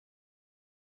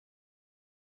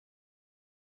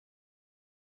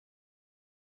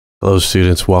Hello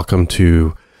students, welcome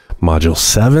to Module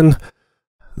 7.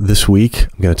 This week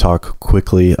I'm going to talk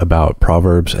quickly about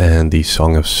Proverbs and the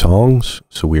Song of Songs.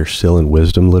 So we are still in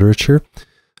wisdom literature.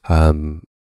 Want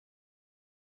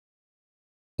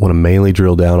to mainly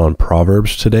drill down on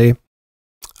Proverbs today.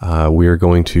 We are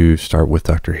going to start with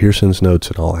Dr. Hearson's notes,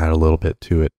 and I'll add a little bit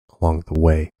to it along the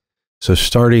way. So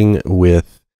starting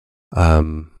with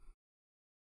the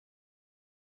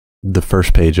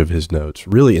first page of his notes,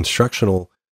 really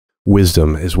instructional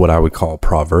wisdom is what I would call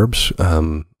Proverbs.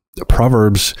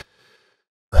 Proverbs,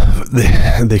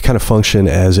 they kind of function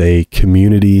as a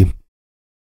community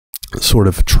sort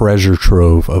of treasure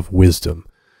trove of wisdom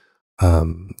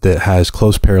that has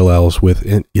close parallels with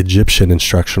Egyptian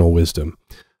instructional wisdom.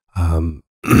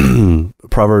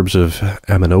 Proverbs of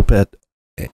Amenhotep,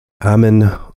 I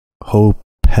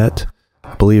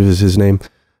believe is his name.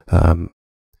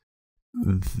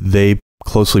 They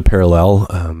closely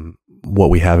parallel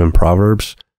what we have in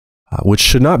Proverbs, which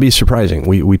should not be surprising.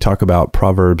 We talk about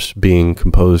Proverbs being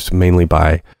composed mainly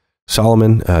by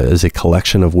Solomon as a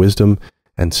collection of wisdom.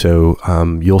 And so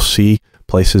you'll see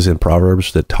places in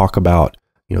Proverbs that talk about,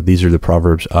 these are the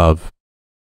Proverbs of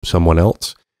someone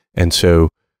else. And so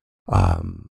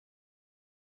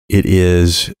it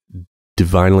is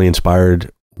divinely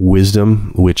inspired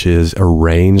wisdom, which is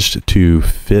arranged to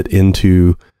fit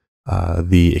into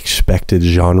the expected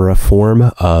genre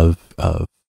form of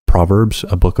Proverbs,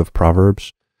 a book of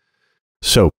Proverbs.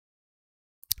 So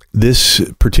this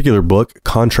particular book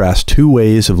contrasts two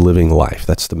ways of living life.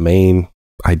 That's the main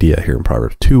idea here in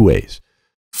Proverbs. Two ways.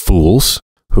 Fools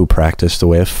who practice the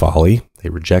way of folly. They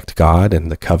reject God and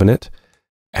the covenant.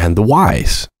 And the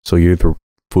wise. So you're either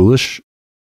foolish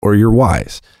or you're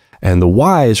wise. And the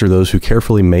wise are those who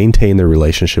carefully maintain their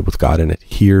relationship with God and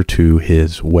adhere to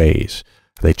his ways.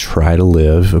 They try to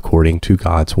live according to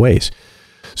God's ways.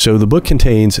 So the book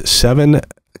contains 7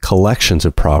 collections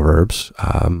of Proverbs,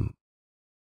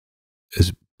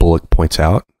 as Bullock points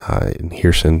out, and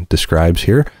Hearson describes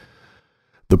here.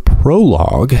 The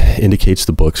prologue indicates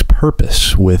the book's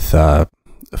purpose with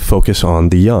focus on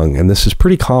the young. And this is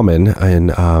pretty common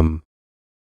in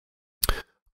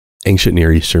ancient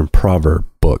Near Eastern proverb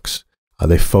books.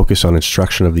 They focus on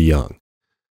instruction of the young.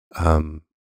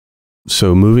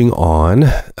 So moving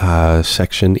on,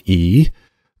 section E,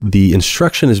 the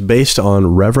instruction is based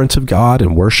on reverence of God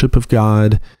and worship of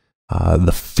God.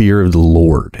 The fear of the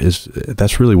Lord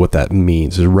that's really what that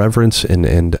means, is reverence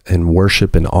and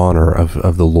worship and honor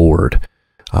of the Lord.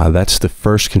 That's the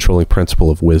first controlling principle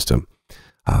of wisdom.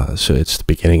 So it's the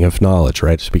beginning of knowledge,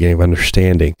 right? It's the beginning of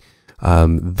understanding.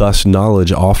 Thus,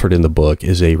 knowledge offered in the book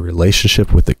is a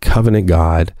relationship with the covenant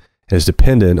God and is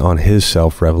dependent on his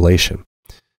self-revelation.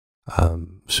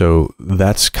 So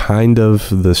that's kind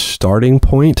of the starting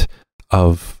point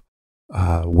of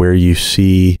where you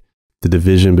see the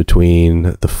division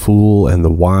between the fool and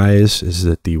the wise, is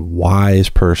that the wise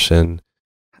person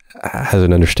has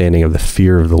an understanding of the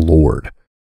fear of the Lord.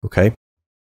 Okay?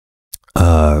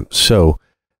 So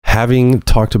having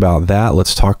talked about that,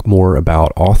 let's talk more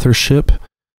about authorship,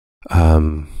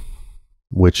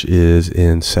 which is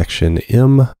in section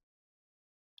M,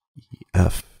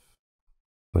 F.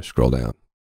 Let's scroll down.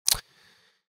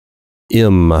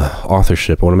 M,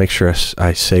 authorship. I want to make sure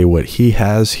I say what he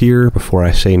has here before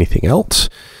I say anything else.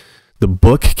 The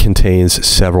book contains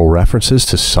several references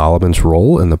to Solomon's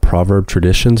role in the proverb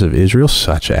traditions of Israel,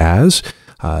 such as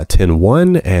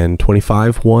 10:1 and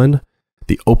 25:1.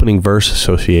 The opening verse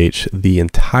associates the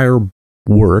entire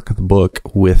work, the book,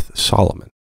 with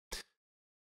Solomon.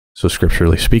 So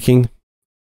scripturally speaking,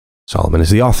 Solomon is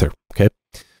the author, okay?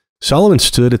 Solomon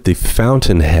stood at the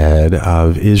fountainhead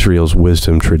of Israel's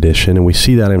wisdom tradition, and we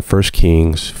see that in 1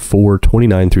 Kings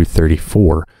 4:29 through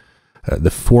 34. The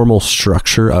formal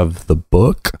structure of the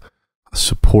book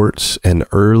supports an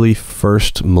early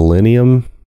first millennium,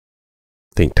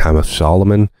 think time of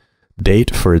Solomon,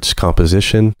 date for its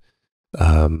composition.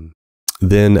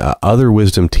 Then other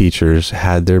wisdom teachers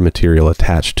had their material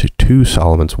attached to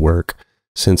Solomon's work,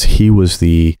 since he was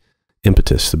the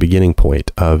impetus, the beginning point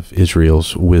of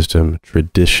Israel's wisdom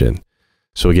tradition.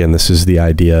 So again, this is the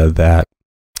idea that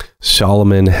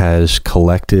Solomon has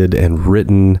collected and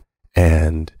written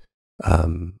and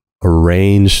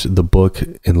arranged the book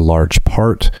in large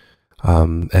part,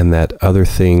 and that other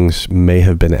things may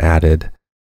have been added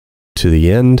to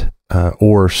the end,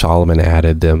 or Solomon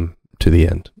added them to the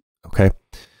end. Okay?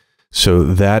 So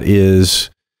that is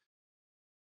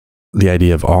the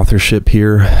idea of authorship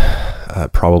here.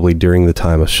 Probably during the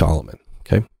time of Solomon.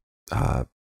 Okay, if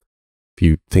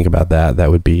you think about that,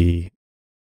 that would be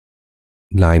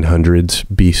 900s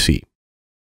BC.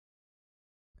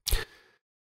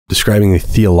 describing the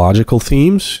theological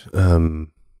themes in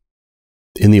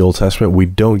the Old Testament, we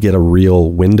don't get a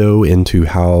real window into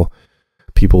how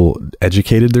people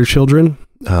educated their children,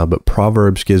 but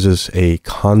Proverbs gives us a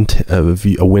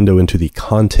window into the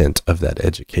content of that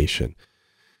education.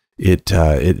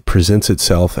 It presents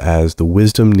itself as the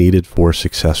wisdom needed for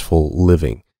successful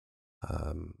living.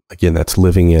 Again, that's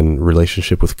living in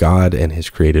relationship with God and His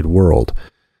created world.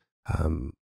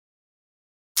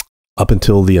 Up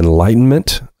until the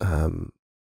Enlightenment,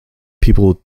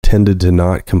 people tended to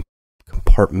not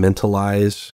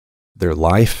compartmentalize their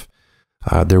life.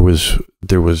 There was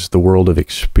the world of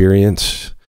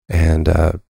experience, and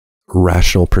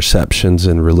rational perceptions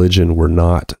and religion were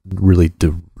not really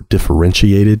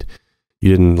differentiated. You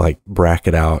didn't like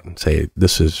bracket out and say,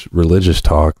 this is religious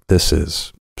talk, this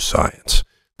is science,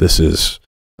 this is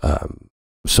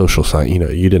social science.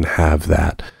 You didn't have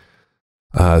that.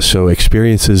 So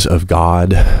experiences of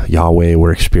God, Yahweh,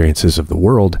 were experiences of the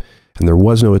world, and there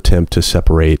was no attempt to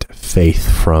separate faith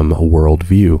from a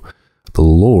worldview.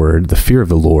 The fear of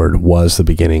the Lord was the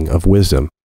beginning of wisdom.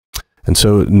 And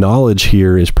so knowledge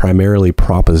here is primarily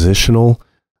relational,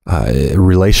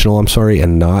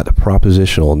 and not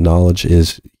propositional. Knowledge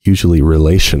is usually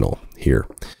relational here.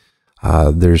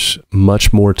 There's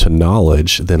much more to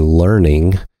knowledge than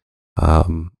learning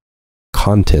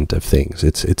content of things.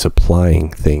 It's applying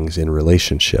things in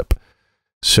relationship.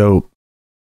 So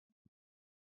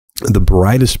the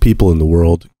brightest people in the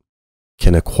world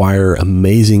can acquire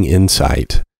amazing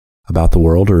insight about the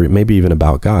world, or maybe even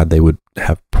about God. They would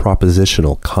have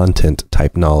propositional content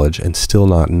type knowledge and still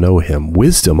not know Him.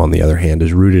 Wisdom, on the other hand,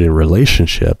 is rooted in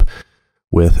relationship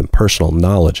with and personal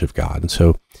knowledge of God. And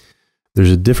so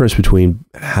there's a difference between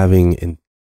having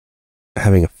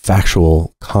a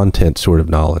factual content sort of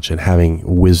knowledge and having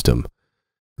wisdom.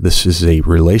 This is a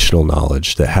relational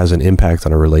knowledge that has an impact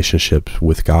on our relationships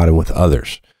with God and with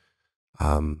others.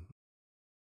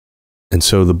 And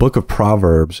so the book of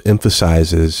Proverbs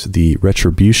emphasizes the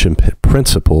retribution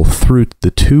principle through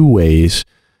the two ways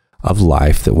of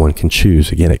life that one can choose.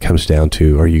 Again, it comes down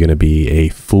to, are you going to be a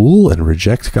fool and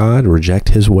reject God, reject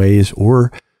His ways,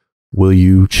 or will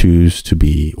you choose to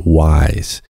be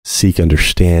wise, seek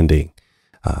understanding,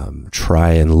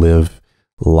 try and live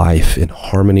life in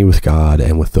harmony with God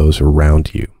and with those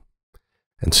around you?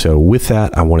 And so with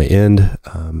that, I want to end,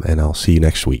 and I'll see you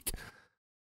next week.